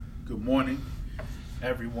Good morning,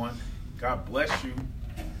 everyone. God bless you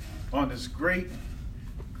on this great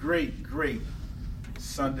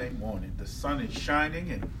Sunday morning. The sun is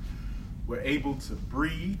shining and we're able to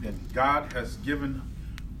breathe, and God has given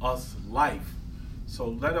us life. So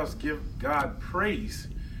let us give God praise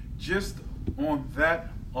just on that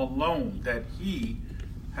alone, that He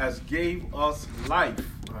has gave us life,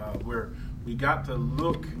 where we got to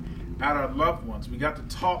look at our loved ones. We got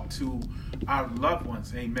to talk to our loved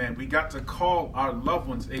ones. Amen. We got to call our loved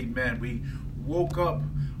ones. Amen. We woke up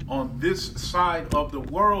on this side of the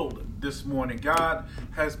world this morning. God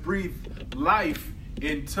has breathed life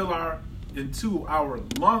into our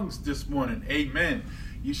lungs this morning. Amen.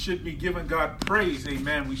 You should be giving God praise.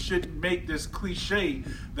 Amen. We shouldn't make this cliche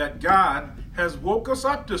that God has woke us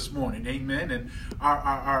up this morning. Amen. And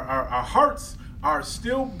our hearts are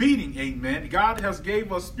still beating. Amen. God has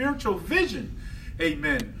gave us spiritual vision.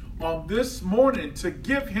 Amen. On this morning to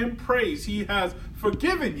give Him praise. He has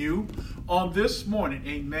forgiven you on this morning.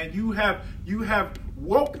 Amen. You have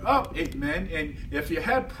woke up. Amen. And if you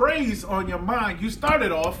had praise on your mind, you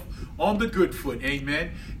started off on the good foot.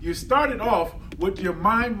 Amen. You started off with your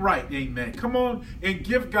mind right. Amen. Come on and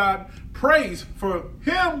give God praise for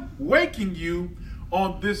Him waking you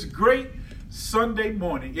on this great Sunday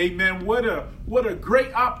morning. Amen. What a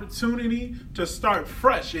great opportunity to start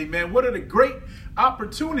fresh. Amen. What a great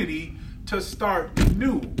opportunity to start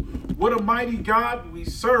new. What a mighty God we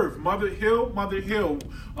serve. Mother Hill.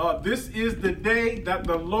 This is the day that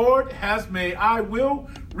the Lord has made. I will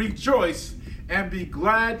rejoice and be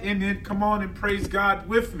glad in it. Come on and praise God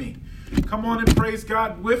with me. Come on and praise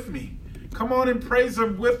God with me. Come on and praise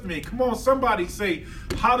Him with me. Come on, somebody say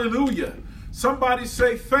hallelujah. Somebody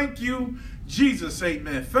say thank you, Jesus.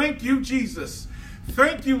 Amen. Thank you, Jesus.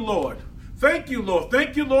 Thank you, Lord. Thank you, Lord.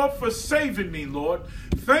 Thank you, Lord, for saving me, Lord.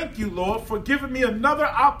 Thank you, Lord, for giving me another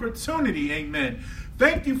opportunity. Amen.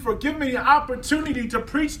 Thank you for giving me the opportunity to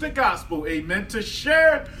preach the gospel. Amen. To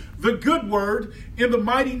share the good word in the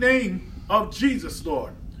mighty name of Jesus,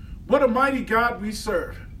 Lord. What a mighty God we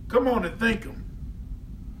serve. Come on and thank Him.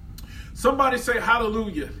 Somebody say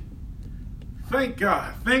hallelujah. Thank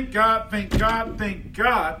God. Thank God. Thank God. Thank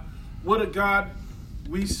God. What a God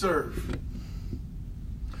we serve.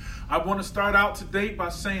 I want to start out today by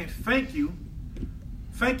saying thank you.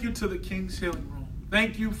 Thank you to the King's Healing Room.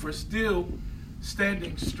 Thank you for still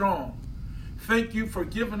standing strong. Thank you for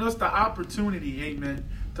giving us the opportunity, amen,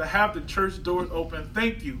 to have the church doors open.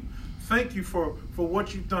 Thank you. Thank you for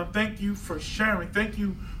what you've done. Thank you for sharing. Thank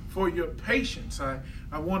you for your patience.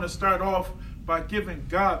 I want to start off by giving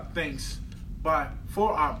God thanks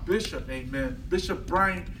for our bishop, amen, Bishop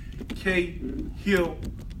Brian K. Hill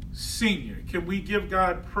Sr. Can we give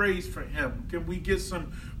God praise for him? Can we get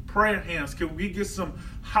some prayer hands? Can we get some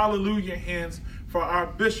hallelujah hands for our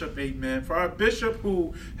bishop, amen? For our bishop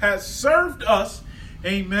who has served us,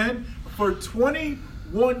 amen, for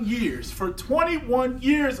 21 years. For 21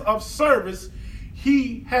 years of service,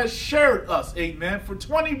 he has shared us, amen. For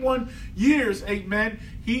 21 years, amen,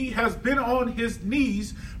 he has been on his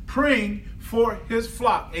knees praying for his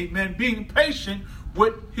flock, amen, being patient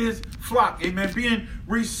with his flock, amen, being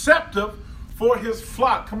receptive for his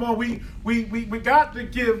flock. Come on, we got to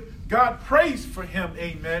give God praise for him,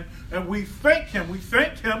 amen, and we thank him. We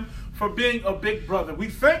thank him for being a big brother. We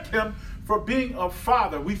thank him for being a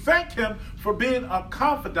father. We thank him for being a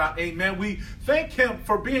confidant, amen. We thank him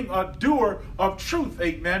for being a doer of truth,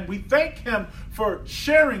 amen. We thank him for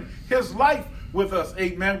sharing his life with us,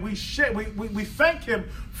 amen. We thank him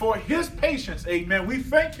for his patience, amen. We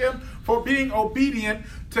thank him for being obedient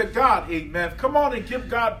to God, amen. Come on and give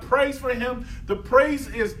God praise for him. The praise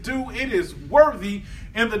is due. It is worthy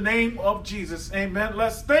in the name of Jesus, amen.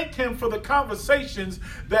 Let's thank him for the conversations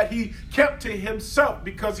that he kept to himself,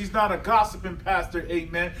 because he's not a gossiping pastor,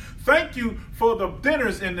 amen. Thank you for the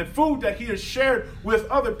dinners and the food that he has shared with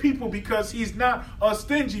other people, because he's not a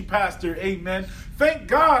stingy pastor, amen. Thank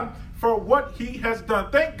God for what he has done.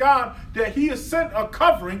 Thank God that he has sent a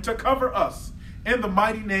covering to cover us in the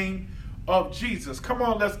mighty name of Jesus. Come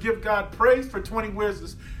on, let's give God praise for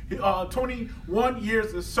 21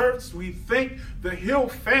 years of service. We thank the Hill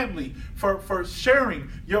family for sharing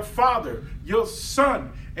your father, your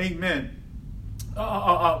son, amen,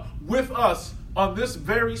 with us on this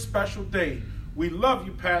very special day. We love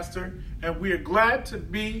you, Pastor, and we are glad to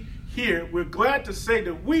be here. We're glad to say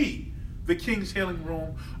that we, the King's Healing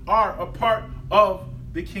Room, are a part of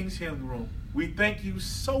the King's Healing Room. We thank you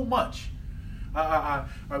so much. I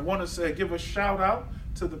want to give a shout out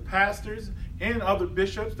to the pastors and other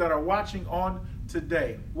bishops that are watching on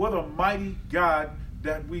today. What a mighty God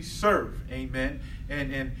that we serve. Amen.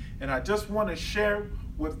 And I just want to share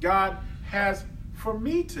what God has for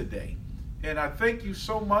me today. And I thank you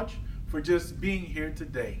so much for just being here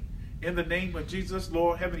today. In the name of Jesus,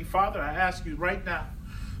 Lord, Heavenly Father, I ask you right now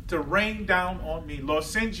to rain down on me. Lord,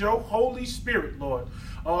 send your Holy Spirit, Lord.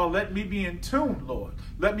 Oh, let me be in tune, Lord.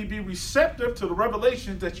 Let me be receptive to the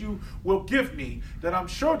revelations that you will give me, that I'm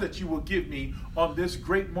sure that you will give me on this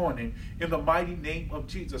great morning, in the mighty name of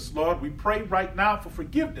Jesus. Lord, we pray right now for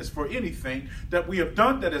forgiveness for anything that we have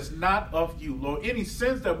done that is not of you, Lord. Any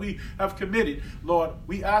sins that we have committed, Lord,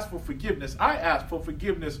 we ask for forgiveness. I ask for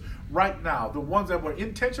forgiveness right now. The ones that were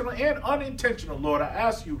intentional and unintentional, Lord, I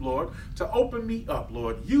ask you, Lord, to open me up,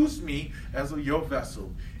 Lord. Use me as your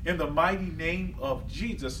vessel. In the mighty name of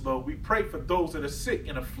Jesus, Lord, we pray for those that are sick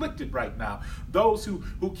and afflicted right now. Those who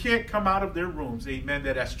can't come out of their rooms, amen,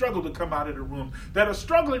 that have struggled to come out of the room, that are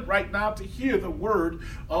struggling right now to hear the word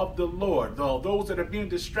of the Lord. Those that are being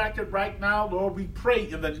distracted right now, Lord, we pray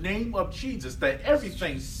in the name of Jesus that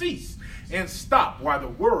everything cease and stop while the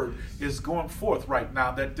word is going forth right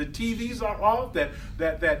now, that the TVs are off,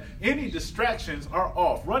 that any distractions are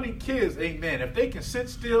off. Running kids, amen. If they can sit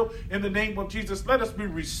still in the name of Jesus, let us be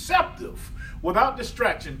receptive without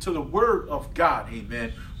distraction to the word of God,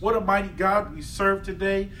 amen. What a mighty God we serve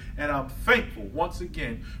today, and I'm thankful once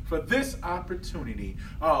again for this opportunity.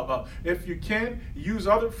 If you can, use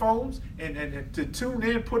other phones and to tune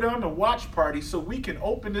in, put on the watch party so we can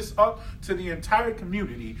open this up to the entire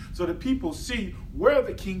community so that people see where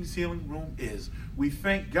the King's Healing Room is. We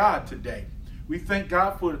thank God today. We thank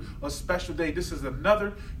God for a special day. This is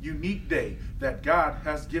another unique day that God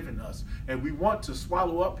has given us. And we want to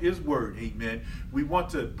swallow up his word, amen. We want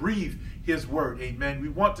to breathe his word, amen. We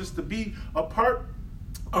want this to be a part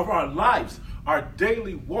of our lives, our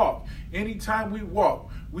daily walk. Anytime we walk,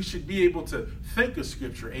 we should be able to think of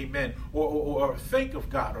Scripture, amen, or think of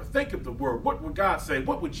God, or think of the Word. What would God say?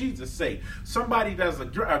 What would Jesus say? Somebody that's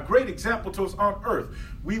a great example to us on earth.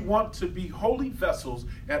 We want to be holy vessels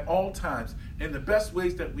at all times in the best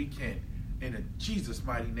ways that we can. In Jesus'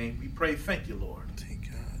 mighty name, we pray. Thank you, Lord. Thank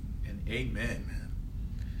God. And amen.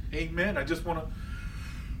 Amen. I just want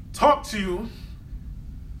to talk to you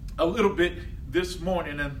a little bit this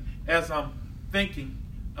morning, and as I'm thinking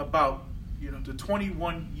about the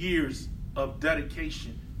 21 years of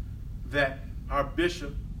dedication that our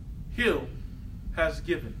Bishop Hill has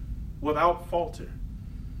given without falter.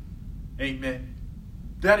 Amen.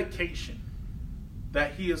 Dedication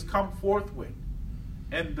that he has come forth with,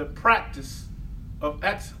 and the practice of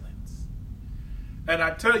excellence. And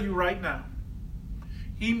I tell you right now,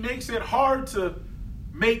 he makes it hard to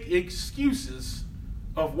make excuses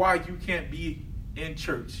of why you can't be in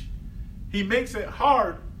church. He makes it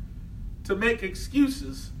hard to make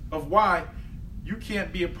excuses of why you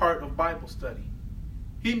can't be a part of Bible study.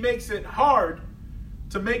 He makes it hard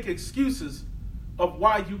to make excuses of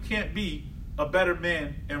why you can't be a better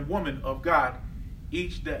man and woman of God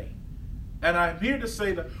each day. And I'm here to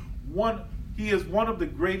say that he is one of the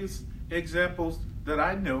greatest examples that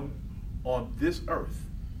I know on this earth.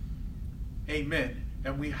 Amen.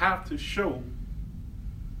 And we have to show,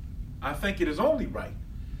 I think it is only right,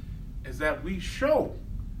 is that we show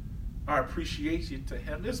our appreciation to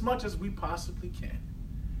him as much as we possibly can.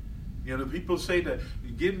 The people say that,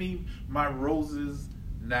 give me my roses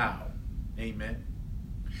now. Amen.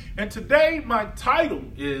 And today my title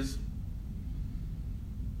is,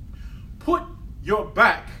 put your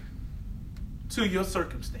back to your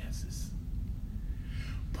circumstances.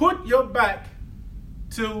 Put your back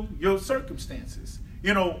to your circumstances.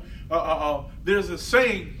 There's a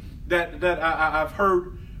saying that I've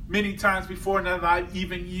heard many times before, and I've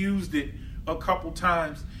even used it a couple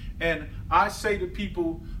times. And I say to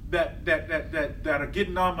people that are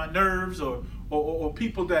getting on my nerves, or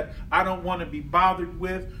people that I don't want to be bothered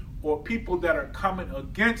with, or people that are coming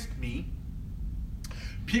against me,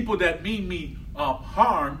 people that mean me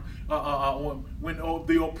harm, when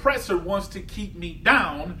the oppressor wants to keep me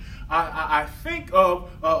down, I think of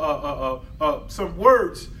some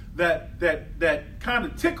words that kind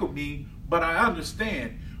of tickle me, but I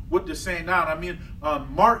understand what they're saying now. I mean,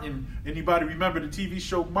 Martin, anybody remember the TV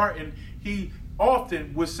show Martin? He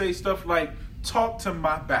often would say stuff like, talk to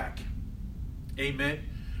my back. Amen.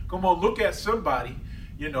 Come on, look at somebody,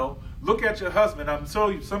 look at your husband. I'm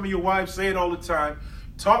telling you, some of your wives say it all the time,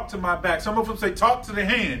 talk to my back. Some of them say, talk to the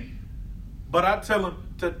hand. But I tell them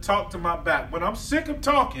to talk to my back. When I'm sick of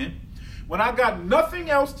talking, when I got nothing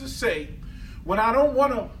else to say, when I don't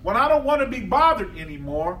want to be bothered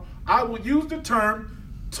anymore, I will use the term,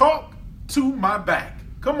 talk to my back.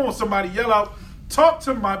 Come on, somebody yell out, talk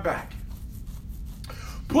to my back.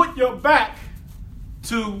 Put your back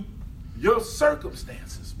to your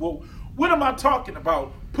circumstances. Well, What am I talking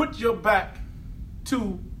about? Put your back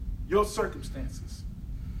to your circumstances.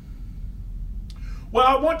 Well,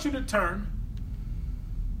 I want you to turn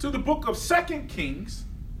to the book of 2 Kings,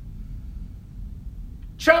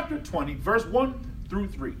 chapter 20, verse 1 through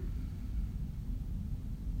 3.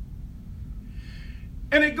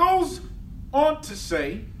 And it goes on to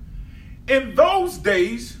say, in those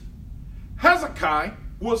days, Hezekiah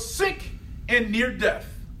was sick and near death.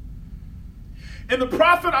 And the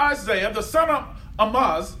prophet Isaiah, the son of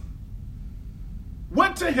Amoz,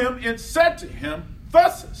 went to him and said to him,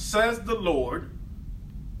 thus says the Lord,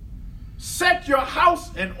 set your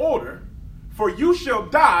house in order, for you shall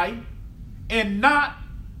die and not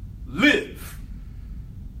live.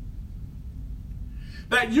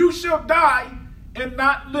 That you shall die and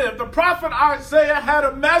not live. The prophet Isaiah had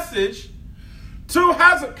a message to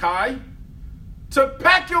Hezekiah to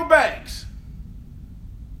pack your bags,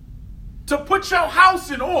 to put your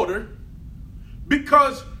house in order,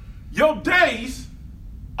 because your days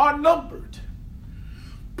are numbered.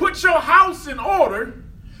 Put your house in order,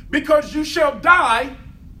 because you shall die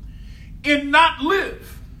and not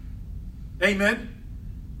live. Amen.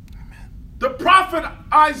 The prophet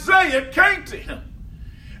Isaiah came to him.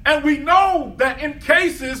 And we know that in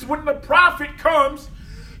cases when the prophet comes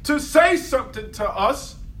to say something to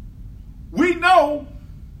us, we know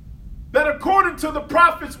that according to the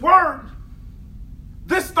prophet's word,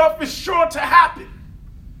 this stuff is sure to happen.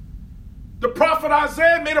 The prophet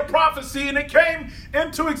Isaiah made a prophecy and it came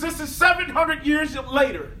into existence 700 years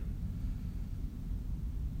later.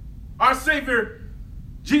 Our Savior,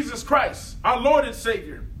 Jesus Christ, our Lord and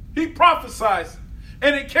Savior, he prophesied,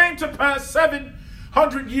 and it came to pass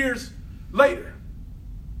 700 years later.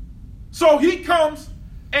 So he comes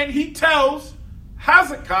and he tells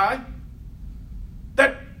Hezekiah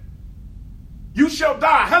that you shall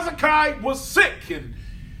die. Hezekiah was sick and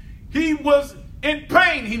he was in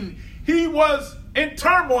pain. He was in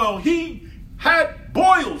turmoil. He had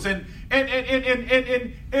boils and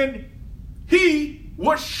he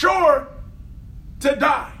was sure to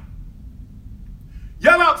die.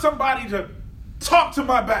 Yell out somebody to talk to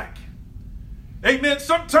my back. Amen.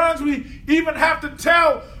 Sometimes we even have to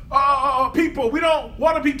tell people we don't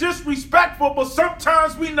want to be disrespectful, but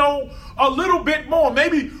sometimes we know a little bit more.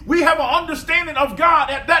 Maybe we have an understanding of God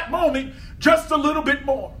at that moment just a little bit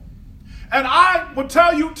more. And I will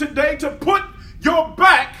tell you today to put your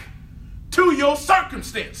back to your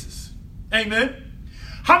circumstances. Amen.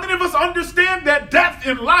 How many of us understand that death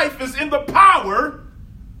in life is in the power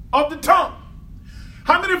of the tongue?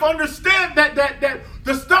 How many of us understand that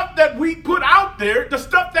the stuff that we put out there, the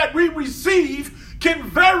stuff that we receive, can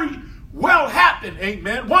very well happen?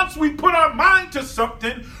 Amen. Once we put our mind to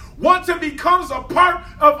something, once it becomes a part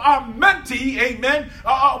of our mente, amen,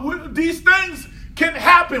 these things can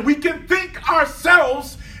happen. We can think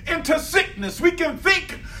ourselves into sickness. We can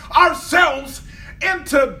think ourselves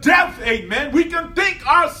into death. Amen. We can think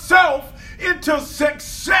ourselves into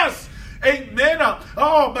success. Amen.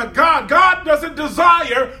 Oh my God. God doesn't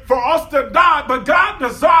desire for us to die, but God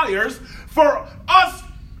desires for us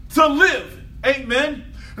to live. Amen.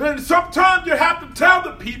 And sometimes you have to tell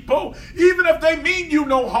the people, even if they mean you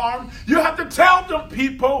no harm, you have to tell them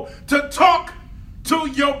people to talk to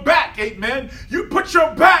your back. Amen. You put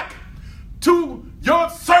your back to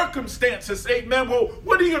your circumstances. Amen. Well,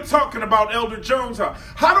 what are you talking about, Elder Jones?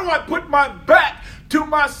 How do I put my back to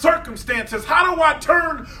my circumstances? How do I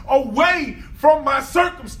turn away from my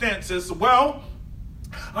circumstances? Well,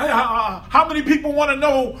 how many people want to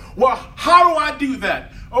know, well, how do I do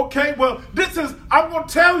that? Okay, well, I'm going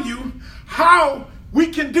to tell you how we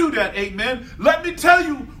can do that. Amen. Let me tell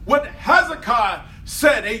you what Hezekiah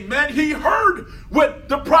said. Amen. He heard what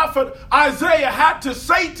the prophet Isaiah had to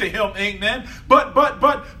say to him. Amen.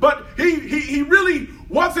 But he really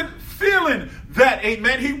wasn't feeling that.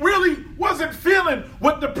 Amen. He really wasn't feeling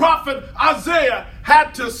what the prophet Isaiah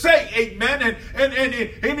had to say. Amen.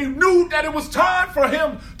 And he knew that it was time for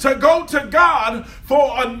him to go to God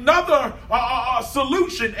for another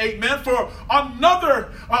solution. Amen. For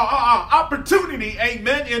another opportunity.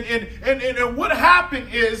 Amen. And what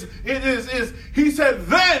happened is he said,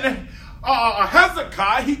 then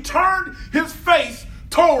Hezekiah, he turned his face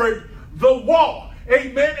toward the wall.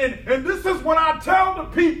 Amen. And this is when I tell the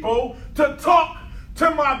people to talk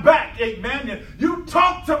to my back. Amen. You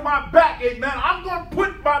talk to my back. Amen. I'm going to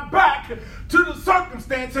put my back to the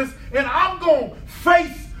circumstances and I'm going to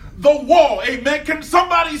face the wall. Amen. Can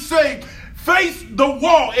somebody say, face the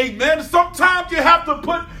wall? Amen. Sometimes you have to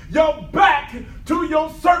put your back to your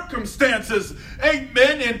circumstances.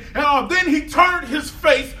 Amen. And then he turned his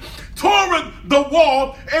face toward the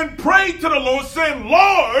wall and prayed to the Lord, saying,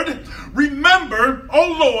 Lord, remember,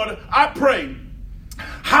 oh Lord, I pray,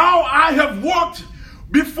 how I have walked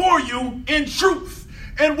before you in truth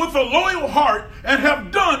and with a loyal heart, and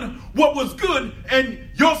have done what was good in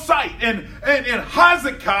your sight. And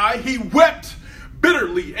Hezekiah, he wept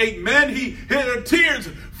bitterly, amen. His tears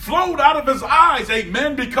flowed out of his eyes,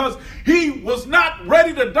 amen, because he was not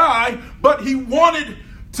ready to die, but he wanted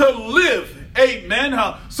to live. Amen.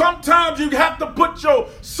 Sometimes you have to put your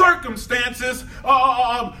circumstances,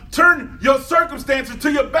 turn your circumstances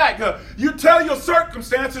to your back. You tell your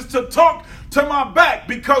circumstances to talk to my back,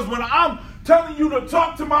 because when I'm telling you to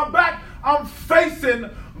talk to my back, I'm facing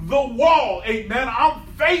the wall. Amen. I'm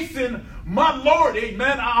facing my Lord.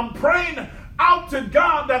 Amen. I'm praying out to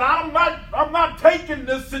God that I'm not taking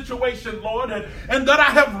this situation, Lord, and that I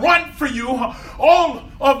have run for you all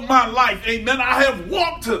of my life. Amen. I have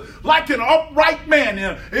walked like an upright man.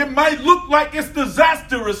 It might look like it's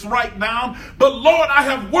disastrous right now, but Lord, I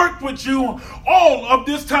have worked with you all of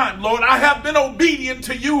this time. Lord, I have been obedient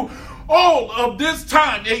to you all of this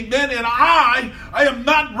time. Amen. And I am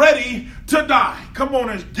not ready to die. Come on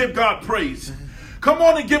and give God praise. Come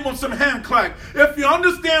on and give them some hand clap. If you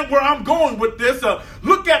understand where I'm going with this,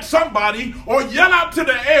 look at somebody or yell out to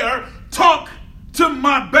the air, talk to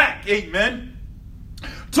my back. Amen.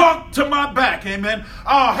 Talk to my back. Amen.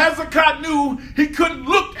 Hezekiah knew he couldn't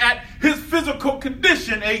look at his physical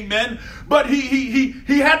condition. Amen. But he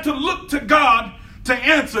had to look to God to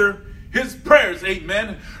answer his prayers.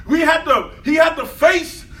 Amen. He had to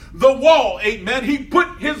face the wall. Amen. He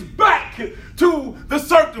put his back to the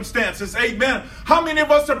circumstances. Amen. How many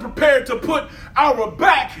of us are prepared to put our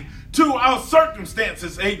back to our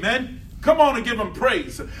circumstances? Amen. Come on and give him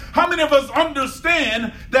praise. How many of us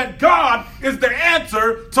understand that God is the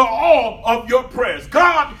answer to all of your prayers?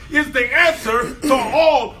 God is the answer to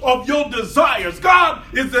all of your desires. God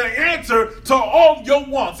is the answer to all your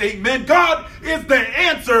wants. Amen. God is the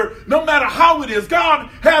answer no matter how it is. God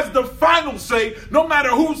has the final say no matter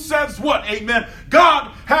who says what. Amen.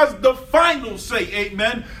 God has the final say.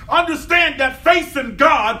 Amen. Understand that facing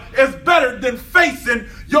God is better than facing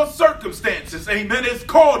your circumstances. Amen. It's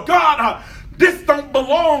called, God, this don't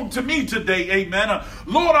belong to me today. Amen.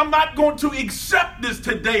 Lord, I'm not going to accept this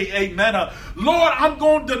today. Amen. Lord, I'm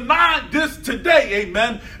going to deny this today.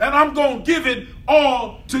 Amen. And I'm going to give it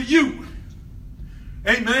all to you.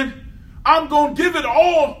 Amen. I'm going to give it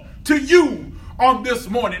all to you on this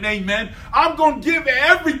morning. Amen. I'm going to give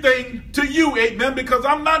everything to you. Amen. Because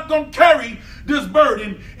I'm not going to carry this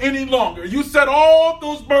burden any longer. You said all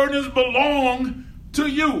those burdens belong to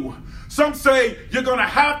you. Some say you're going to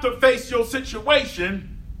have to face your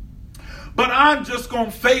situation, but I'm just going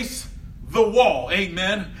to face the wall.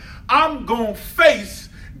 Amen. I'm going to face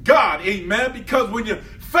God. Amen. Because when you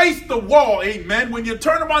face the wall, amen, when you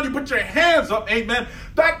turn around, you put your hands up, amen,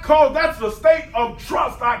 that's a state of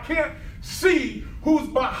trust. I can't see who's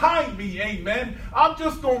behind me, amen. I'm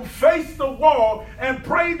just going to face the wall and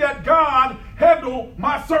pray that God handle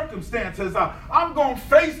my circumstances. I'm going to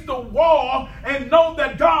face the wall and know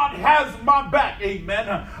that God has my back,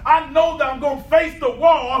 amen. I know that I'm going to face the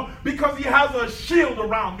wall because he has a shield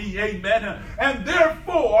around me, amen. And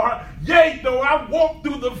therefore, yea, though I walk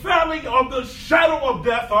through the valley of the shadow of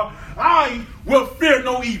death, I will fear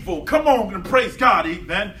no evil. Come on and praise God,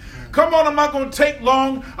 amen. Come on, I'm not going to take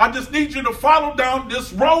long. I just need you to follow down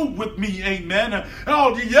this road with me, amen. And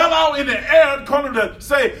I'll yell out in the air, coming to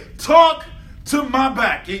say, talk to my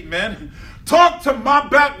back, amen. Talk to my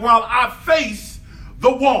back while I face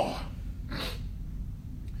the wall.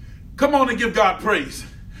 Come on and give God praise.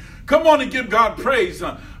 Come on and give God praise.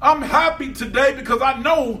 I'm happy today because I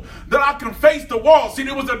know that I can face the wall. See,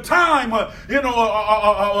 there was a time,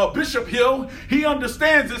 Bishop Hill, he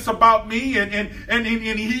understands this about me, and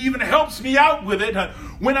he even helps me out with it.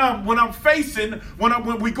 When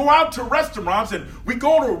we go out to restaurants, and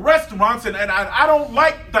I don't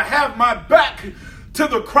like to have my back to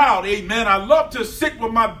the crowd, amen. I love to sit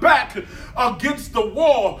with my back against the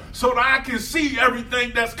wall so that I can see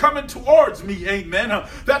everything that's coming towards me, amen.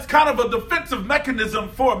 That's kind of a defensive mechanism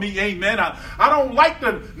for me, amen. I don't like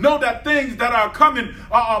to know that things that are coming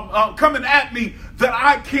at me that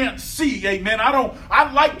I can't see, amen.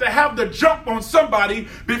 I like to have the jump on somebody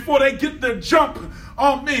before they get the jump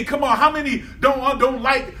on me. Come on, how many don't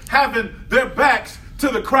like having their backs to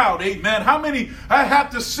the crowd, amen? How many have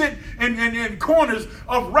to sit in corners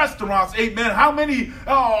of restaurants, amen? How many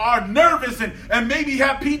are nervous and maybe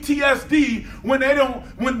have PTSD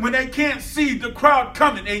when they can't see the crowd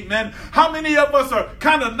coming, amen? How many of us are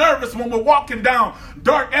kind of nervous when we're walking down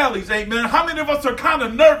dark alleys, amen? How many of us are kind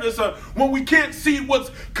of nervous when we can't see what's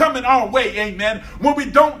coming our way, amen? When we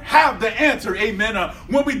don't have the answer, amen?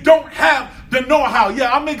 When we don't have the know-how.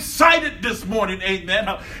 Yeah, I'm excited this morning, amen.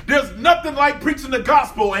 There's nothing like preaching the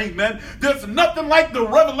gospel, amen. There's nothing like the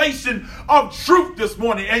revelation of truth this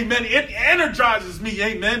morning, amen. It energizes me,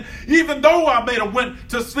 amen. Even though I may have went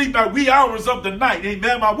to sleep at wee hours of the night,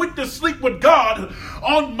 amen. I went to sleep with God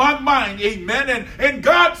on my mind, amen. And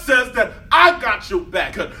God says that I got your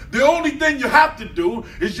back. The only thing you have to do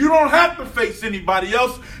is you don't have to face anybody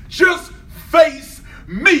else. Just face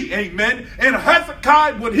me, amen. And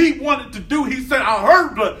Hezekiah, what he wanted to do, he said, I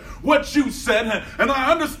heard what you said, and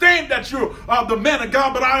I understand that you're the man of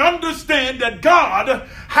God, but I understand that God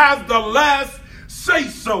has the last say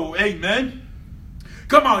so, amen.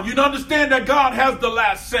 Come on, you understand that God has the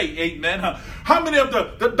last say, amen. How many of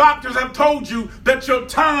the doctors have told you that your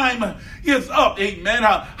time is up, amen?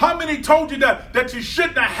 How many told you that you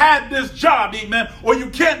shouldn't have had this job, amen? Or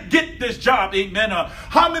you can't get this job, amen?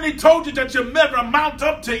 How many told you that you'll never amount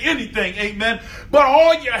up to anything, amen? But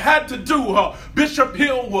all you had to do, Bishop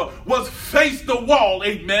Hill, was face the wall,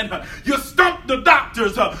 amen? You stumped the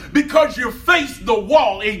doctors because you faced the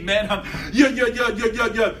wall, amen? You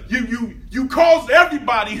caused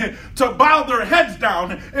everybody to bow their heads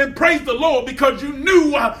down and praise the Lord because you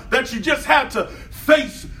knew that you just had to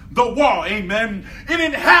face the wall, amen. It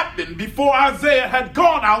didn't happen before Isaiah had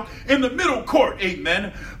gone out in the middle court,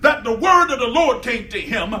 amen, that the word of the Lord came to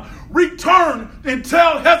him. Return and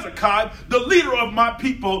tell Hezekiah, the leader of my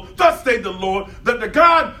people, thus say the Lord, that the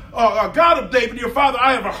God of David, your father,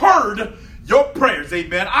 I have heard your prayers,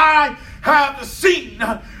 amen. I have seen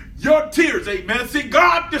your tears, amen. See,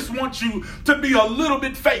 God just wants you to be a little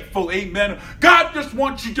bit faithful, amen. God just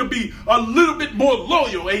wants you to be a little bit more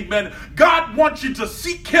loyal, amen. God wants you to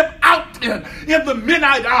seek him out in the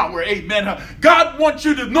midnight hour, amen. God wants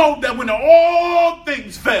you to know that when all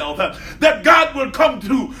things fail, that God will come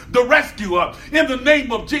to the rescue in the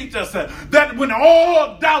name of Jesus. That when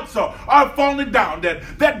all doubts are falling down,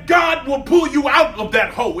 that God will pull you out of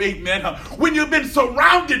that hole, amen. When you've been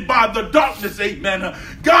surrounded by the darkness, amen.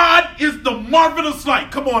 God is the marvelous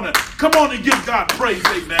light. Come on and give God praise,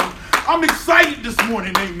 amen. I'm excited this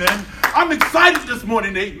morning, amen. I'm excited this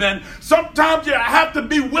morning, amen. Sometimes you have to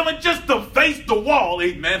be willing just to face the wall,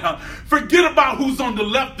 amen. Forget about who's on the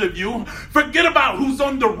left of you. Forget about who's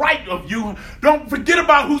on the right of you. Don't forget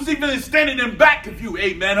about who's even standing in back of you,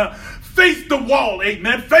 amen. Face the wall,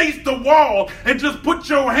 amen. Face the wall and just put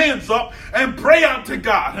your hands up and pray out to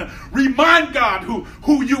God. Remind God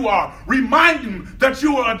who you are. Remind him that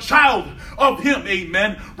you are a child of him,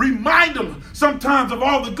 amen. Remind him sometimes of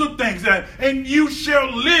all the good things and you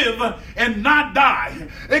shall live and not die.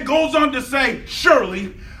 It goes on to say,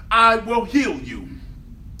 surely I will heal you.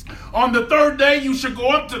 On the third day you shall go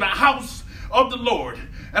up to the house of the Lord,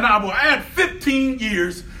 and I will add 15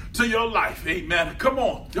 years to your life, amen. Come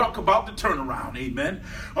on, talk about the turnaround, amen.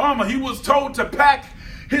 He was told to pack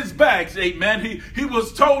his bags, amen. He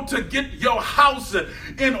was told to get your house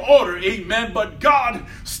in order, amen. But God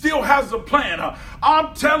still has a plan.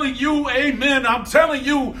 I'm telling you, amen. I'm telling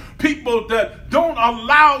you, people, that don't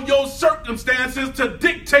allow your circumstances to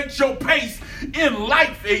dictate your pace in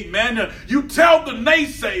life, amen. You tell the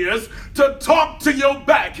naysayers to talk to your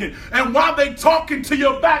back. And while they talking to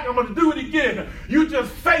your back, I'm going to do it again. You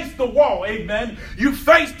just face the wall, amen. You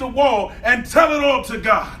face the wall and tell it all to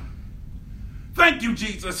God. Thank you,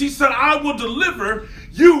 Jesus. He said, I will deliver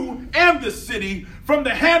you and this city from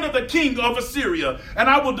the hand of the king of Assyria, and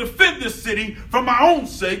I will defend this city for my own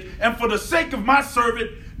sake and for the sake of my servant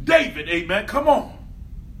David. Amen. Come on.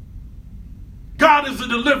 God is a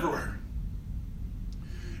deliverer.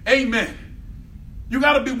 Amen. You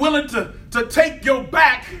got to be willing to take your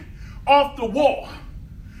back off the wall.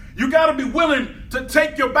 You got to be willing to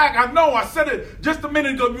take your back. I know I said it just a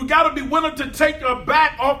minute ago. You got to be willing to take your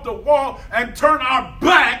back off the wall and turn our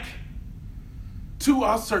back to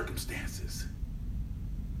our circumstances.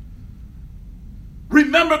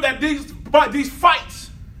 Remember that these fights,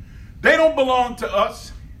 they don't belong to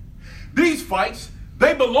us. These fights,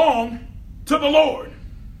 they belong to the Lord.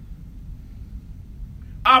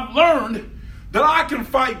 I've learned that I can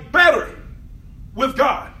fight better with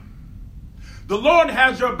God. The Lord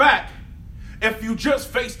has your back if you just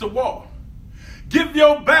face the wall. Give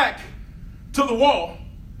your back to the wall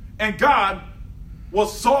and God will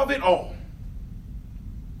solve it all.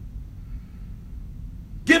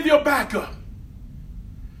 give your back up.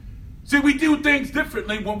 See, we do things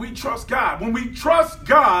differently when we trust God. When we trust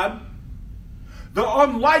God, the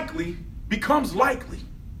unlikely becomes likely.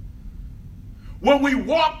 When we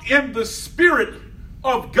walk in the Spirit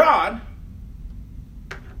of God,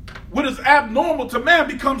 what is abnormal to man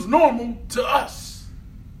becomes normal to us.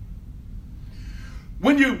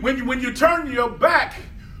 When you turn your back,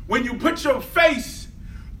 when you put your face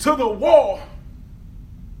to the wall,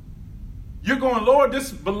 you're going, Lord,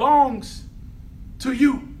 this belongs to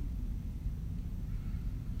you.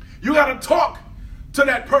 You got to talk to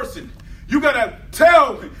that person. You got to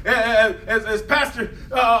tell, as Pastor,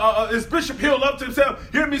 as Bishop Hill loved to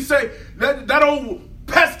himself, hear me say, that old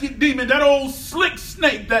pesky demon, that old slick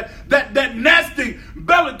snake, that nasty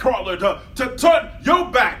belly crawler to turn your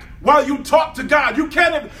back while you talk to God. You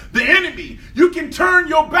can't have the enemy. You can turn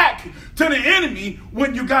your back to the enemy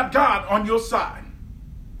when you got God on your side.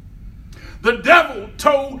 The devil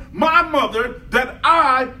told my mother that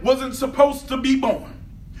I wasn't supposed to be born,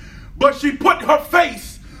 but she put her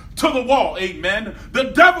face to the wall, amen. The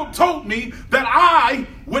devil told me that I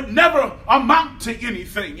would never amount to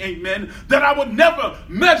anything, amen. That I would never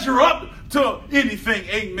measure up to anything,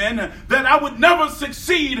 amen. That I would never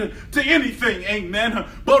succeed to anything, amen.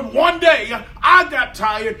 But one day I got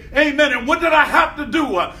tired, amen. And what did I have to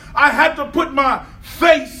do? I had to put my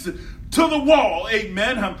face to the wall,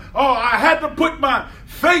 amen. I had to put my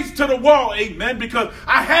face to the wall, amen, because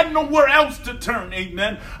I had nowhere else to turn,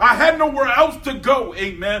 amen. I had nowhere else to go,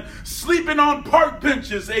 amen. Sleeping on park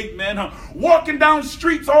benches, amen. Walking down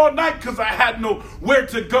streets all night because I had nowhere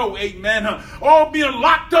to go, amen. All being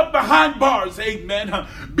locked up behind bars, amen.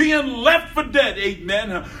 Being left for dead,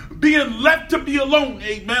 amen. Being left to be alone,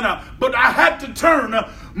 amen. But I had to turn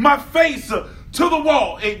my face to the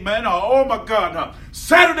wall, amen. Oh my God.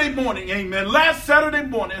 Saturday morning, amen. Last Saturday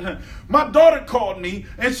morning, my daughter called me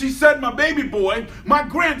and she said my baby boy, my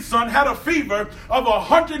grandson, had a fever of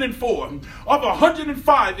 104, of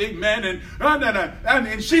 105, amen.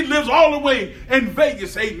 And she lives all the way in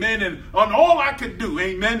Vegas, amen. And all I could do,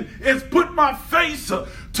 amen, is put my face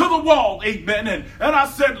to the wall, amen. And I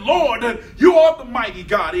said, Lord, you are the mighty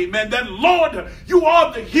God, amen. That Lord, you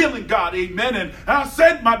are the healing God, amen. And I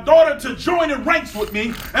said my daughter to join in ranks with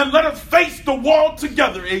me and let us face the wall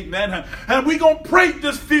together, amen. And we're going to pray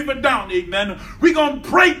this fever down, amen. We're going to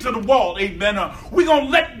pray to the wall, amen. We're going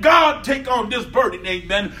to let God take on this burden,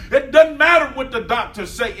 amen. It doesn't matter what the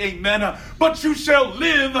doctors say, amen. But you shall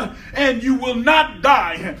live and you will not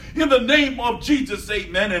die in the name of Jesus,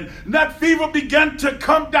 amen. And that fever began to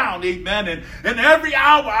come down, amen. And every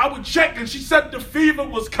hour I would check and she said the fever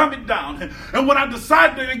was coming down. And when I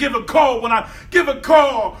decided to give a call,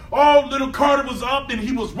 little Carter was up and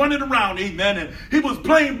he was running around, amen. And he was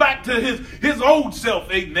playing back to his old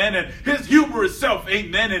self, amen. And his humorous self,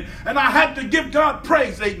 amen. And I had to give God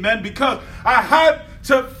praise, amen, because I had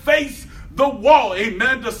to face the wall,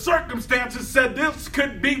 amen. The circumstances said this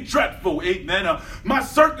could be dreadful, amen. My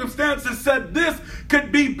circumstances said this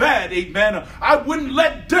could be bad, amen. I wouldn't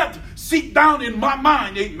let death seep down in my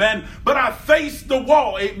mind, amen. But I faced the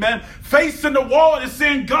wall, amen. Facing the wall is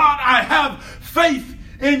saying, God, I have faith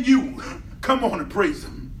in you. Come on and praise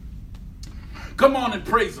him. Come on and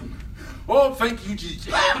praise him. Oh, thank you,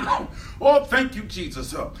 Jesus. Oh, thank you,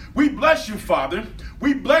 Jesus. We bless you, Father.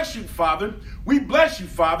 We bless you, Father. We bless you,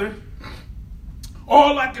 Father.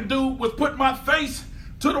 All I could do was put my face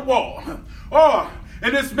to the wall. Oh,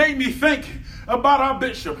 and this made me think about our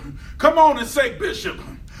bishop. Come on and say bishop.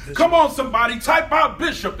 Come on, somebody, type out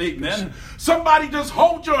bishop, amen. Somebody just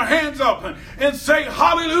hold your hands up and say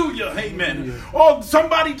hallelujah, amen. Or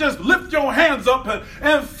somebody just lift your hands up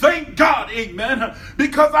and thank God, amen.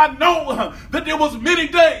 Because I know that there was many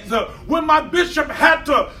days when my bishop had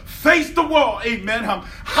to face the wall, amen.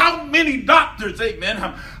 How many doctors, amen.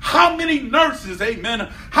 How many nurses,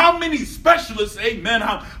 amen. How many specialists, amen.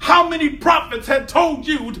 How many prophets had told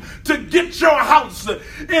you to get your house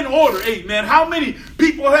in order, amen. How many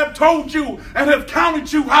people have told you and have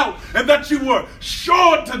counted you out and that you were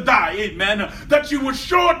sure to die, amen. That you were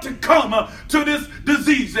sure to come to this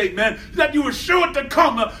disease, amen. That you were sure to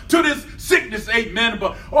come to this sickness, amen.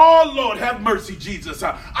 But, oh, Lord, have mercy, Jesus.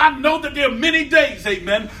 I know that there are many days,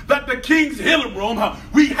 amen, that the King's Healing Room,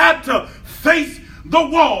 we had to face the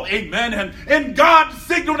wall, amen. And God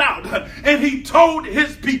signaled out and he told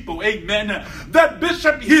his people, amen, that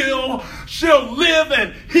Bishop Hill shall live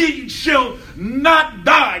and he shall not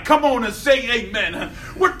die. Come on and say amen.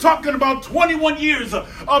 We're talking about 21 years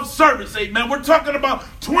of service, amen. We're talking about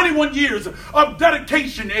 21 years of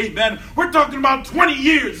dedication, amen. We're talking about 20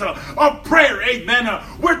 years of prayer, amen.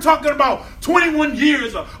 We're talking about 21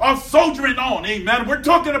 years of soldiering on, amen. We're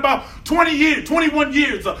talking about 21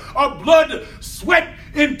 years of blood, sweat,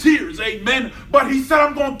 and tears, amen. But he said,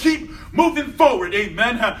 I'm going to keep moving forward,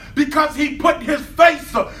 amen, because he put his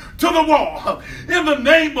face to the wall. In the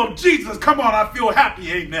name of Jesus. Come on, I feel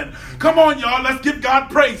happy, amen. Come on, y'all, let's give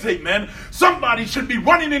God praise, amen. Somebody should be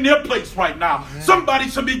running in their place right now. Amen. Somebody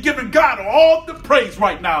should be giving God all the praise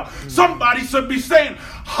right now. Amen. Somebody should be saying,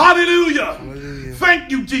 hallelujah. Hallelujah.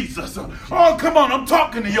 Thank you, Jesus. Oh, come on, I'm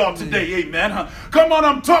talking to y'all today, amen. Come on,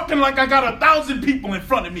 I'm talking like I got 1,000 people in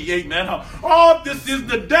front of me, amen. Oh, this is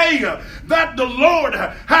the day that the Lord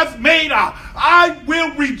has made. I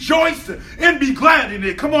will rejoice and be glad in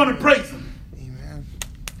it. Come on and praise him. Amen.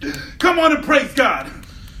 Come on and praise God.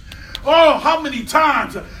 Oh, how many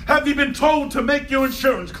times have you been told to make your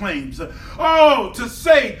insurance claims? Oh, to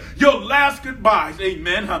say your last goodbyes.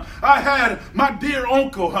 Amen. I had my dear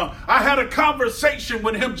uncle. I had a conversation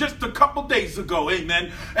with him just a couple days ago.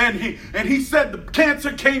 Amen. And he said the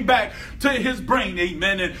cancer came back to his brain.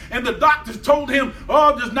 Amen. And the doctors told him,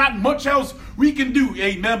 oh, there's not much else we can do.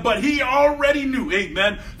 Amen. But he already knew,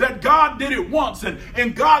 amen, that God did it once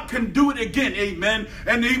and God can do it again. Amen.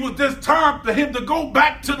 And it was this time for him to go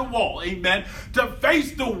back to the wall. Amen. To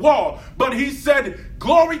face the wall. But he said,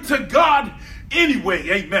 glory to God anyway.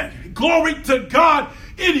 Amen. Glory to God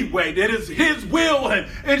anyway. That is his will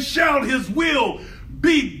and shall his will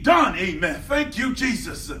be done. Amen. Thank you,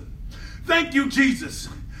 Jesus. Thank you, Jesus.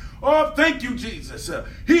 Oh, thank you, Jesus.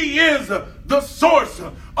 He is the source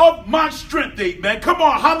of my strength. Amen. Come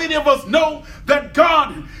on. How many of us know that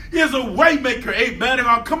God is a way maker? Amen.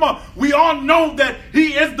 Come on. We all know that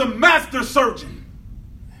he is the master surgeon.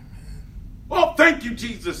 Oh, thank you,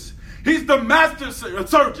 Jesus. He's the master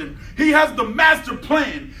surgeon. He has the master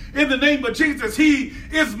plan. In the name of Jesus, he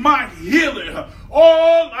is my healer.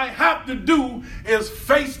 All I have to do is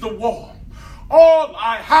face the wall. All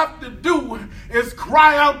I have to do is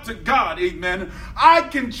cry out to God, amen. I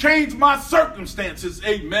can change my circumstances,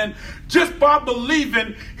 amen, just by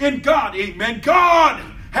believing in God, amen. God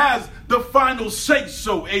has the final say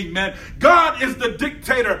so, amen. God is the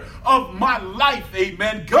dictator of my life,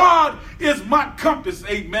 amen. God is my compass,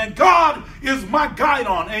 amen. God is my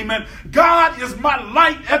guidon, amen. God is my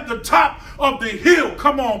light at the top of the hill.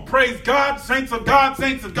 Come on, praise God, saints of God,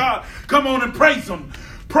 saints of God. Come on and praise him.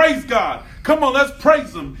 Praise God. Come on, let's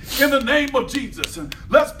praise him in the name of Jesus.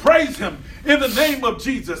 Let's praise him in the name of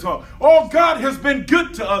Jesus. Oh, God has been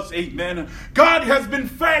good to us, amen. God has been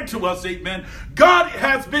fair to us, amen. God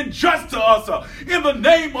has been just to us in the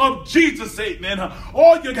name of Jesus, amen.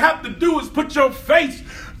 All you have to do is put your face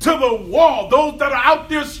to the wall. Those that are out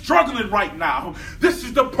there struggling right now, this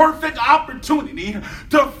is the perfect opportunity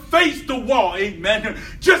to face the wall, amen.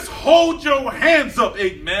 Just hold your hands up,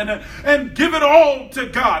 amen, and give it all to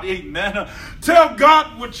God, amen. Tell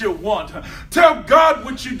God what you want. Tell God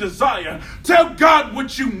what you desire. Tell God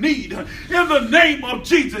what you need. In the name of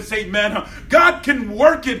Jesus, amen. God can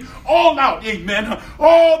work it all out, amen.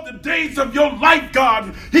 All the days of your life,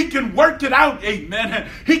 God, he can work it out, amen.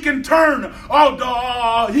 He can turn,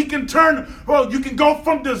 you can go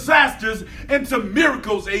from disasters into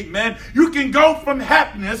miracles, amen. You can go from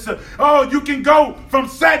happiness, you can go from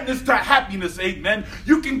sadness to happiness, amen.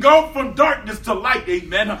 You can go from darkness to light,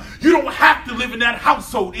 amen. You don't have to live in that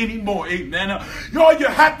household anymore, amen. All you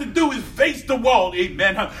have to do is face the wall,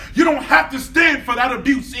 amen. You don't have to stand for that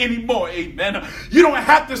abuse anymore, amen. You don't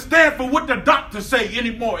have to stand for what the doctors say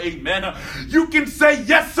anymore, amen. You can say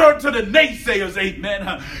yes, sir, to the naysayers,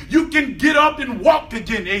 amen. You can get up and walk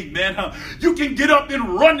again, amen. You can get up and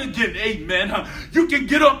run again, amen. You can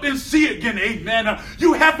get up and see again, amen.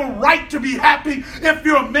 You have a right to be happy if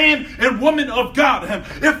you're a man and woman of God.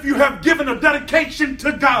 If you have given a dedication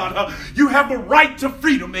to God, you have a right to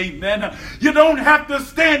freedom, amen. You don't have to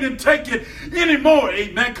stand and take it anymore,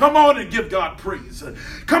 amen. Come on and give God praise.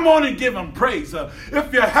 Come on and give him praise.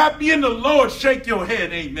 If you're happy in the Lord, shake your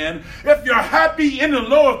head, amen. If you're happy in the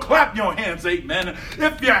Lord, clap your hands, amen.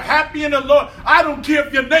 If you're happy in the Lord, I don't care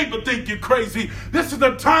if your neighbor think you're crazy, this is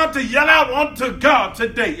the time to yell out unto God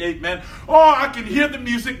today, amen. Oh, I can hear the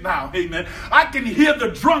music now, amen. I can hear the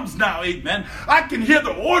drums now, amen. I can hear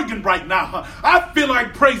the organ right now. I feel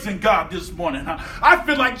like praising God this morning. I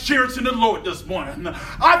feel like cherishing the Lord this morning.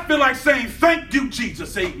 I feel like saying thank you,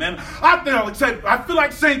 Jesus, amen. I feel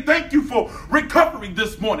like saying thank you for recovery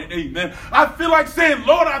this morning, amen. I feel like saying,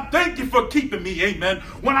 Lord, I thank you for keeping me, amen,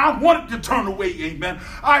 when I wanted to turn away, amen.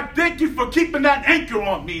 I thank you for keeping that anchor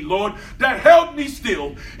on me, Lord, that held me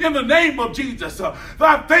still. In the name of Jesus,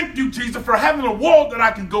 I thank you, Jesus, for having a wall that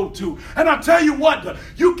I can go to. And I tell you what,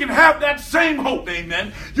 you can have that same hope,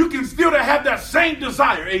 amen. You can still have that same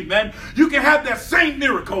desire, amen. You can have that same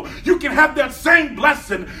miracle. You can have that same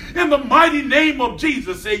blessing in the mighty name of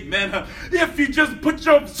Jesus, amen. If you just put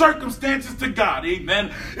your circumstances to God,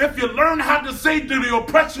 amen. If you learn how to say to the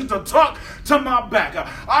oppression to talk to my back,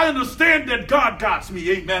 I understand that God got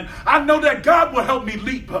me, amen. I know that God will help me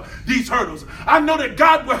leap these hurdles. I know that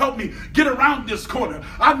God will help me get around this corner.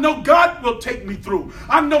 I know God will take me through.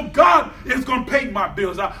 I know God is going to pay my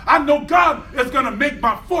bills. I know God is going to make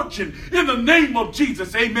my fortune in the name of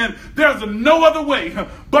Jesus, amen. There's no other way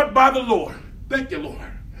but by the Lord. Thank you, Lord.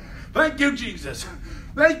 Thank you, Jesus.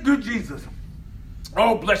 Thank you, Jesus.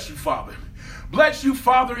 Oh, bless you, Father. Bless you,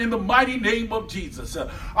 Father, in the mighty name of Jesus.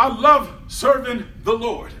 I love serving the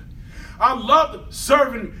Lord. I love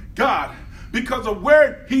serving God because of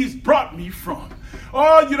where he's brought me from.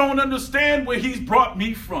 Oh, you don't understand where he's brought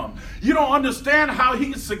me from. You don't understand how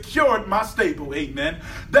he secured my stable, amen.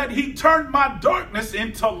 That he turned my darkness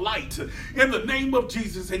into light in the name of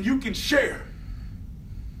Jesus. And you can share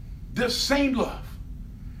this same love.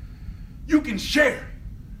 You can share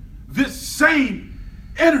this same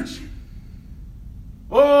energy.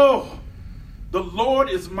 Oh, the Lord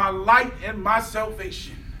is my light and my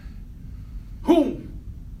salvation. Whom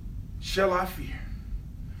shall I fear?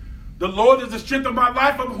 The Lord is the strength of my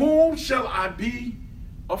life. Of whom shall I be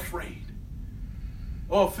afraid?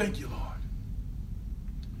 Oh, thank you, Lord.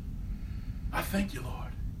 I thank you,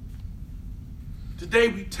 Lord. Today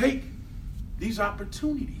we take these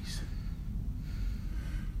opportunities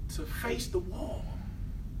to face the wall.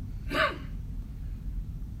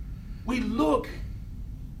 We look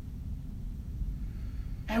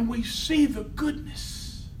and we see the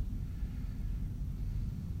goodness.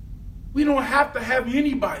 We don't have to have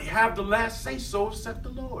anybody have the last say so except the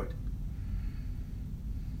Lord.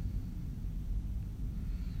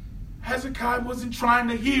 Hezekiah wasn't trying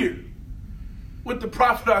to hear what the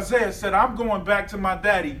prophet Isaiah said. I'm going back to my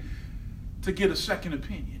daddy to get a second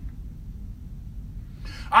opinion.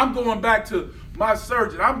 I'm going back to my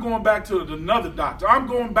surgeon. I'm going back to another doctor. I'm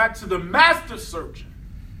going back to the master surgeon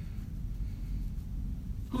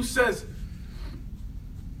who says,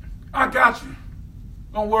 I got you.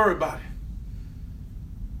 Don't worry about it.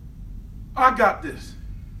 I got this.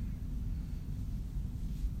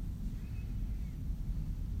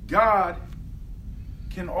 God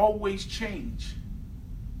can always change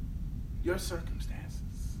your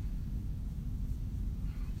circumstances.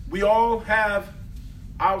 We all have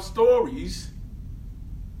our stories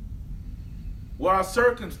where our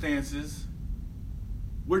circumstances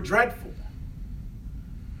were dreadful,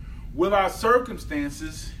 where our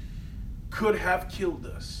circumstances could have killed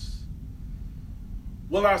us.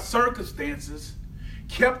 Well, our circumstances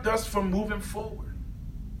kept us from moving forward.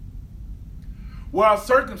 Well, our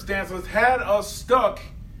circumstances had us stuck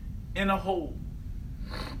in a hole.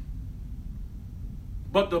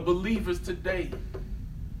 But the believers today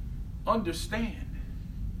understand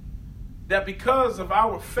that because of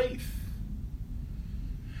our faith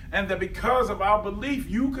and that because of our belief,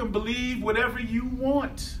 you can believe whatever you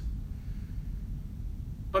want.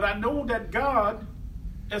 But I know that God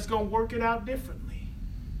is going to work it out differently.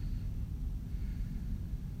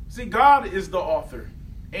 See, God is the author,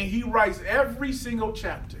 and he writes every single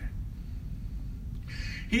chapter.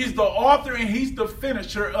 He's the author, and he's the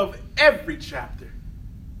finisher of every chapter.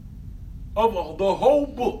 Of the whole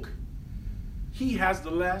book, he has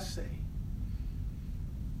the last say.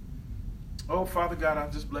 Oh, Father God, I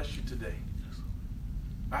just bless you today.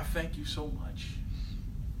 I thank you so much.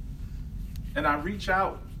 And I reach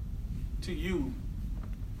out to you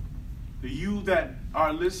that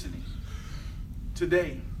are listening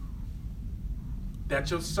today,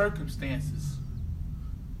 that your circumstances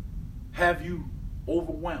have you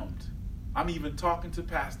overwhelmed. I'm even talking to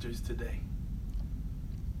pastors today.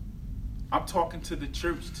 I'm talking to the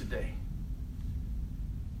church today.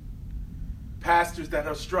 Pastors that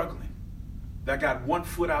are struggling, that got one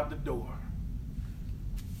foot out the door.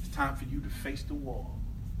 It's time for you to face the wall.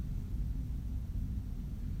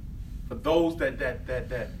 For those that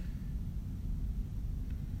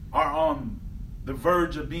are on the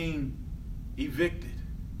verge of being evicted.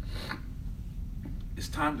 It's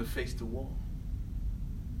time to face the wall.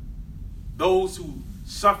 Those who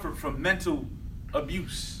suffer from mental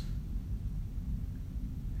abuse,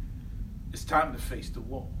 it's time to face the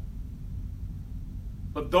wall.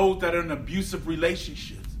 But those that are in abusive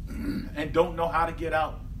relationships and don't know how to get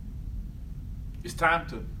out, it's time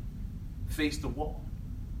to face the wall.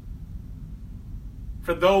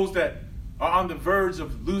 For those that are on the verge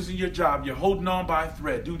of losing your job, you're holding on by a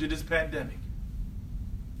thread due to this pandemic,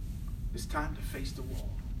 it's time to face the wall.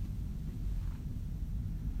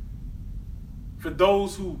 For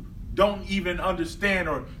those who don't even understand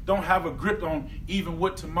or don't have a grip on even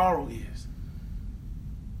what tomorrow is,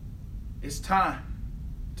 it's time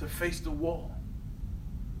to face the wall.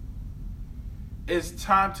 It's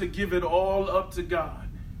time to give it all up to God.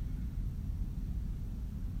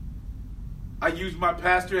 I use my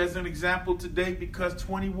pastor as an example today because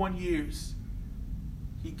 21 years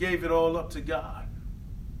he gave it all up to God.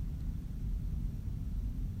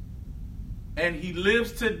 And he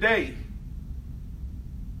lives today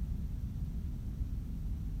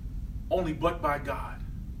only but by God.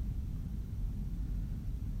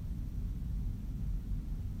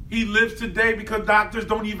 He lives today because doctors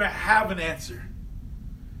don't even have an answer.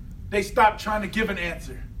 They stopped trying to give an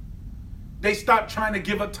answer. They stopped trying to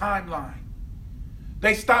give a timeline.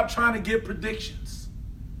 They stopped trying to give predictions.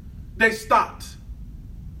 They stopped.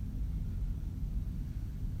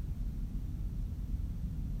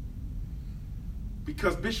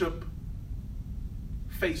 Because Bishop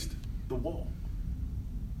faced the wall.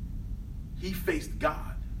 He faced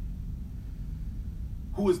God,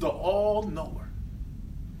 who is the all-knower,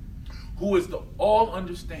 who is the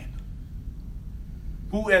all-understander,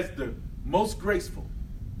 who is the most graceful,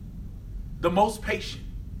 the most patient,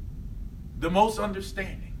 the most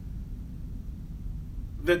understanding,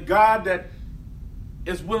 the God that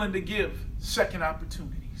is willing to give second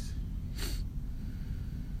opportunities.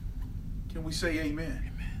 Can we say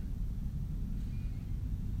amen? Amen.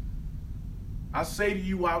 I say to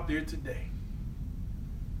you out there today,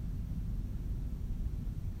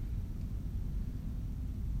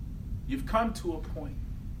 you've come to a point.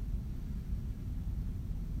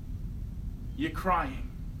 You're crying.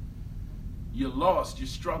 You're lost. You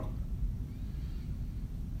struggle.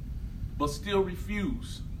 But still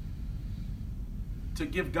refuse to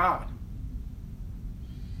give God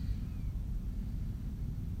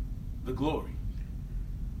the glory.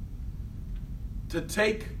 To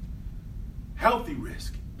take healthy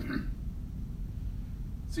risk.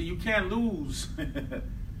 So you can't lose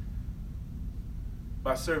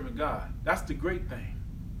by serving God. That's the great thing.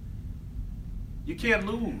 You can't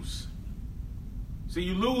lose. So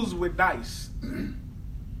you lose with dice.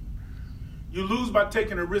 You lose by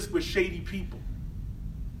taking a risk with shady people.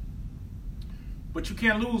 But you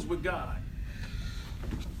can't lose with God.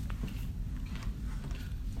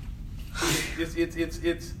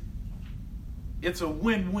 It's a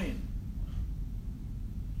win-win.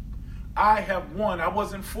 I have won. I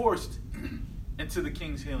wasn't forced into the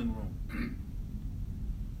King's Healing Room.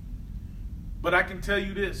 But I can tell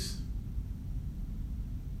you this.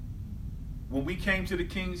 When we came to the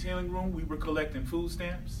King's Healing Room, we were collecting food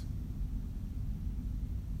stamps.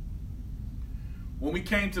 When we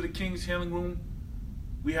came to the King's Healing Room,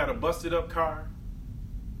 we had a busted up car.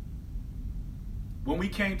 When we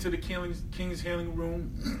came to the King's Healing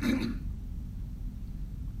Room,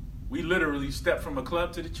 we literally stepped from a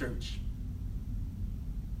club to the church.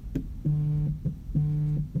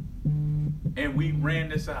 And we ran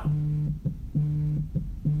this out.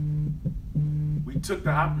 We took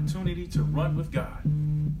the opportunity to run with God.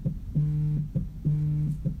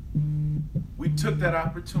 We took that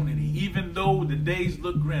opportunity, even though the days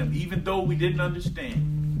looked grim, even though we didn't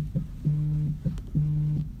understand.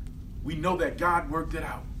 We know that God worked it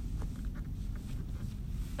out.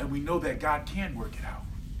 And we know that God can work it out.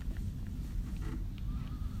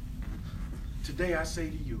 Today I say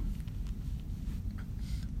to you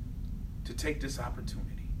to take this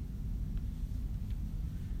opportunity.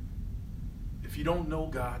 If you don't know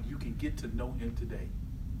God, you can get to know him today.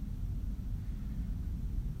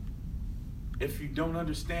 If you don't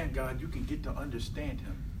understand God, you can get to understand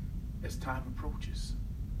him as time approaches.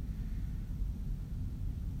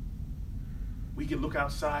 We can look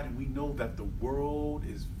outside and we know that the world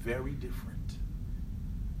is very different.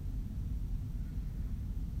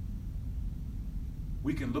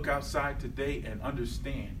 We can look outside today and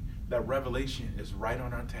understand that revelation is right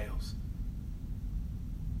on our tails.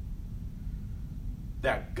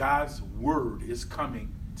 That God's word is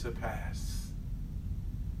coming to pass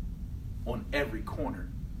on every corner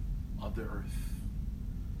of the earth.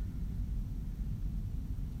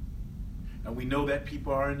 And we know that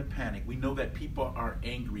people are in a panic. We know that people are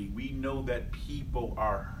angry. We know that people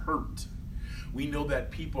are hurt. We know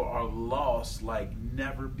that people are lost like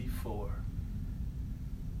never before.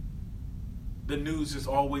 The news is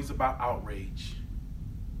always about outrage.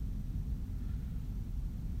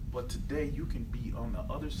 But today you can be on the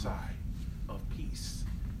other side of peace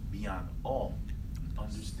beyond all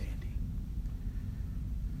understanding.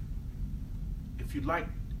 If you'd like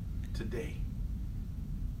today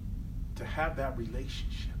to have that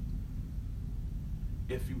relationship,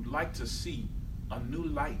 if you'd like to see a new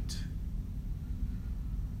light,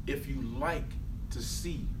 if you like to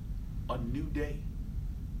see a new day,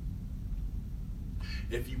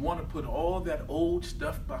 if you want to put all that old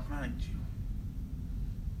stuff behind you,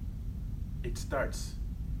 it starts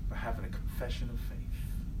by having a confession of faith.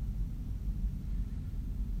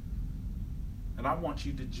 And I want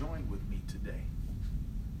you to join with me today.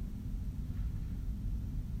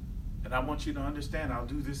 And I want you to understand, I'll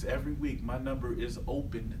do this every week. My number is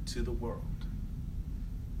open to the world.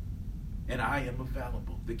 And I am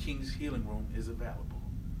available. The King's Healing Room is available.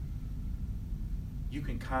 You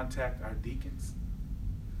can contact our deacons.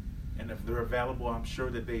 And if they're available, I'm sure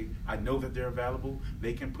that I know that they're available.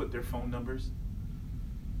 They can put their phone numbers.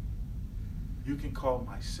 You can call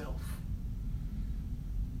myself.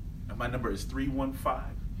 And my number is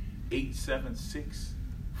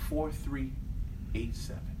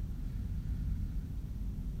 315-876-4387.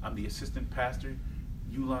 I'm the assistant pastor,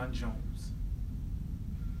 Yulon Jones.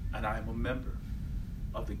 And I am a member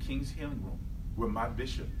of the King's Healing Room, where my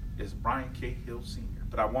bishop is Brian K. Hill Sr.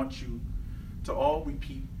 But I want you to all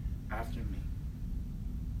repeat after me.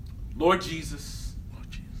 Lord Jesus,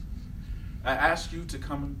 I ask you to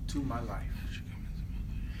come into my life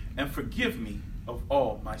and forgive me of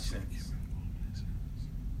all my sins.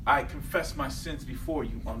 I confess my sins before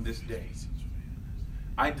you on this day.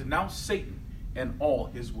 I denounce Satan and all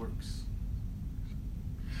his works.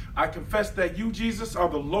 I confess that you, Jesus, are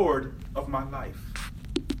the Lord of my life.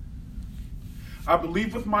 I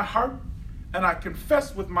believe with my heart and I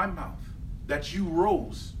confess with my mouth that you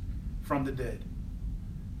rose from the dead.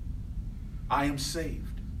 I am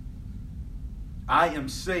saved. I am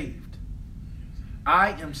saved. I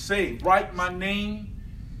am saved. Write my name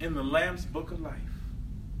in the Lamb's Book of Life.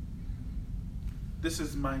 This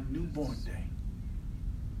is my newborn day.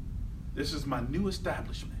 This is my new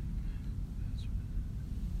establishment.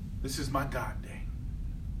 This is my God day.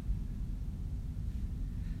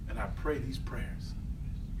 And I pray these prayers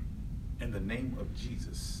in the name of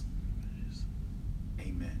Jesus.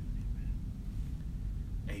 Amen.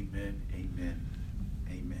 Amen. Amen.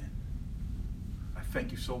 Amen. I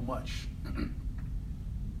thank you so much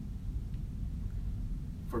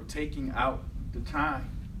for taking out the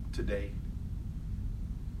time today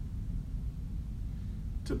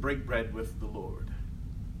to break bread with the Lord.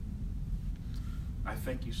 I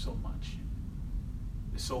thank you so much.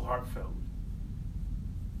 It's so heartfelt.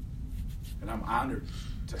 And I'm honored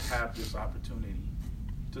to have this opportunity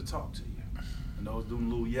to talk to you. I know I was doing a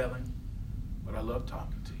little yelling, but I love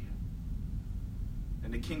talking to you.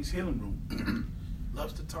 And the King's Healing Room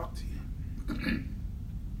loves to talk to you.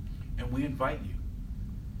 And we invite you.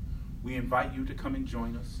 We invite you to come and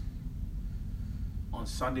join us on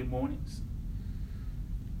Sunday mornings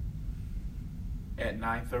at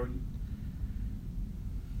 9:30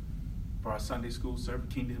 for our Sunday school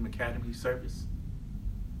service, Kingdom Academy service.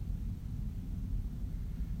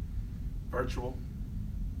 Virtual.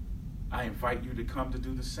 I invite you to come to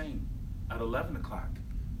do the same at 11 o'clock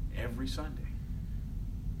every Sunday.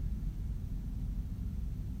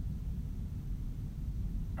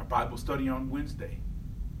 Our Bible study on Wednesday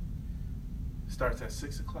starts at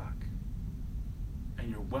 6 o'clock. And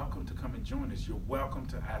you're welcome to come and join us. You're welcome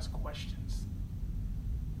to ask questions.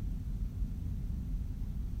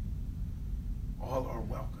 All are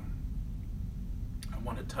welcome. I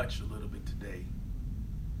want to touch a little bit today.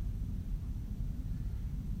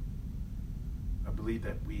 I believe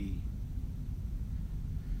that we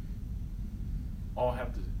all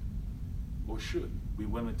have to, or should, be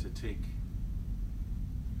willing to take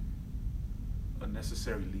a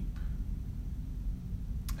necessary leap.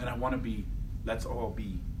 And I want to be, let's all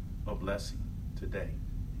be a blessing today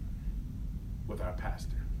with our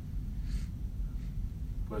pastor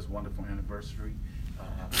for his wonderful anniversary.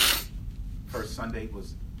 First Sunday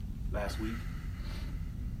was last week.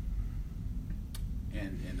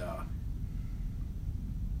 And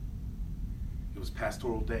it was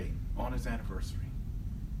Pastoral Day on his anniversary.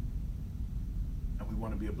 And we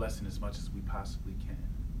want to be a blessing as much as we possibly can.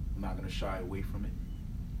 I'm not going to shy away from it.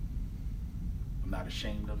 I'm not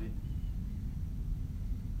ashamed of it.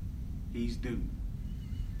 He's due.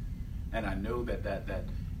 And I know that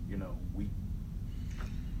we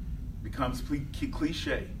becomes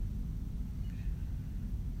cliche.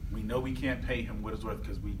 We know we can't pay him what it's worth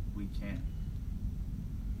because we can't.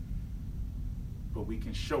 But we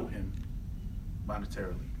can show him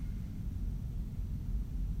monetarily.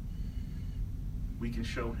 We can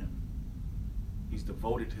show him. He's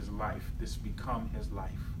devoted his life. This become his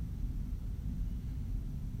life.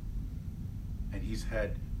 And he's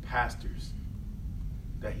had pastors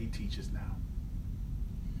that he teaches now,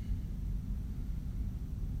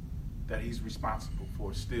 that he's responsible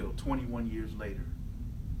for still 21 years later.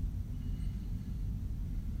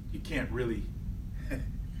 You can't really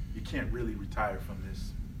retire from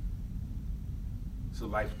this. It's a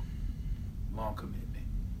lifelong commitment.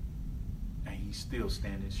 And he's still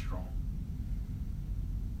standing strong.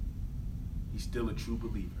 He's still a true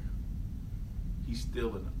believer. He's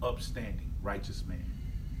still an upstanding, righteous man.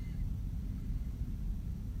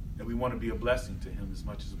 And we want to be a blessing to him as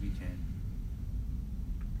much as we can.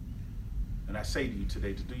 And I say to you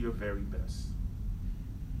today to do your very best.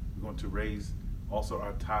 We're going to raise also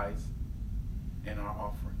our tithes and our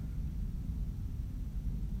offering.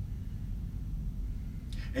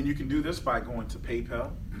 And you can do this by going to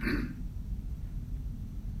PayPal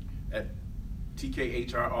at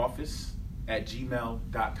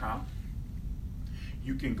tkhroffice@gmail.com.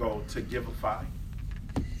 You can go to Giveify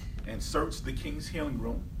and search the King's Healing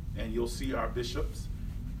Room, and you'll see our bishop's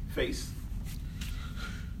face.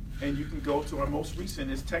 And you can go to our most recent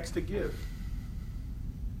is Text to Give.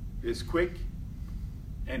 It's quick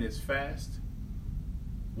and it's fast.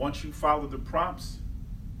 Once you follow the prompts,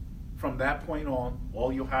 from that point on,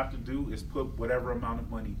 all you'll have to do is put whatever amount of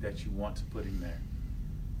money that you want to put in there.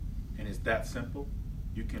 And it's that simple.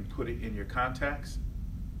 You can put it in your contacts,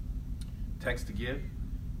 Text to Give,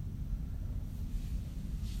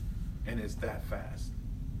 and it's that fast.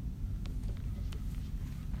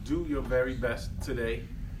 Do your very best today.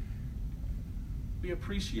 We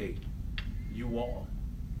appreciate you all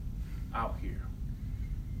out here.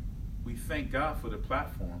 We thank God for the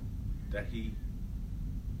platform that he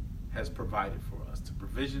has provided for us, the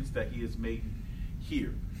provisions that he has made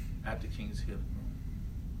here at the King's Healing Room.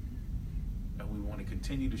 And we want to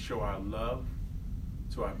continue to show our love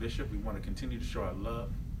to our bishop. We want to continue to show our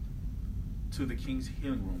love to the King's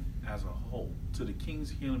Healing Room as a whole, to the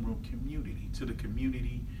King's Healing Room community, to the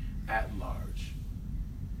community at large.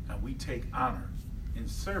 And we take honor in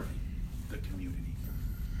serving the community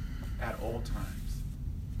at all times.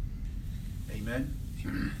 Amen.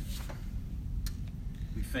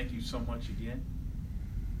 We thank you so much again.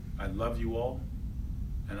 I love you all,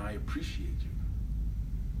 and I appreciate you.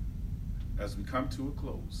 As we come to a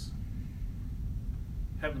close,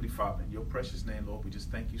 Heavenly Father, in your precious name, Lord, we just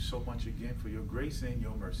thank you so much again for your grace and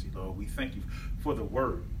your mercy, Lord. We thank you for the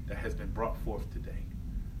word that has been brought forth today.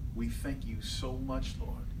 We thank you so much,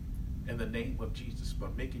 Lord, in the name of Jesus, for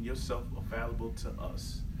making yourself available to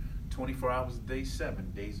us 24 hours a day,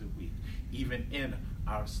 7 days a week, even in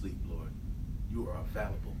our sleep, Lord. You are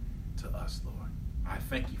available to us, Lord. I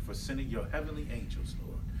thank you for sending your heavenly angels,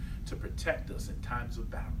 Lord, to protect us in times of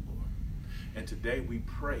battle, Lord. And today we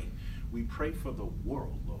pray for the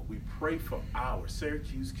world, Lord. We pray for our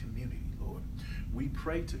Syracuse community, Lord. We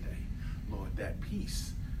pray today, Lord, that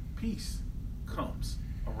peace comes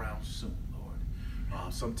around soon, Lord.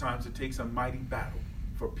 Sometimes it takes a mighty battle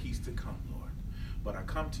for peace to come, Lord. But I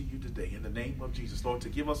come to you today in the name of Jesus, Lord, to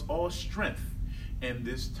give us all strength in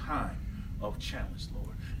this time of challenge,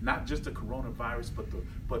 Lord. Not just the coronavirus,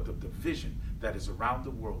 but the division that is around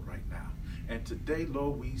the world right now. And today,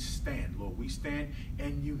 Lord, we stand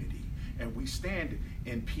in unity, and we stand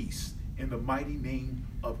in peace in the mighty name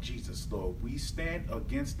of Jesus, Lord. We stand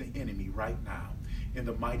against the enemy right now in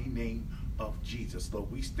the mighty name of Jesus, Lord.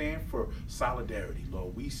 We stand for solidarity,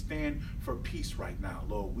 Lord. We stand for peace right now,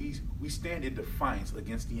 Lord. We stand in defiance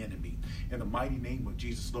against the enemy in the mighty name of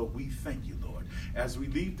Jesus, Lord. We thank you, Lord, as we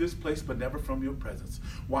leave this place but never from your presence.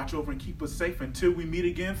 Watch over and keep us safe until we meet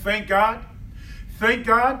again. Thank God. Thank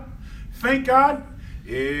God. Thank God.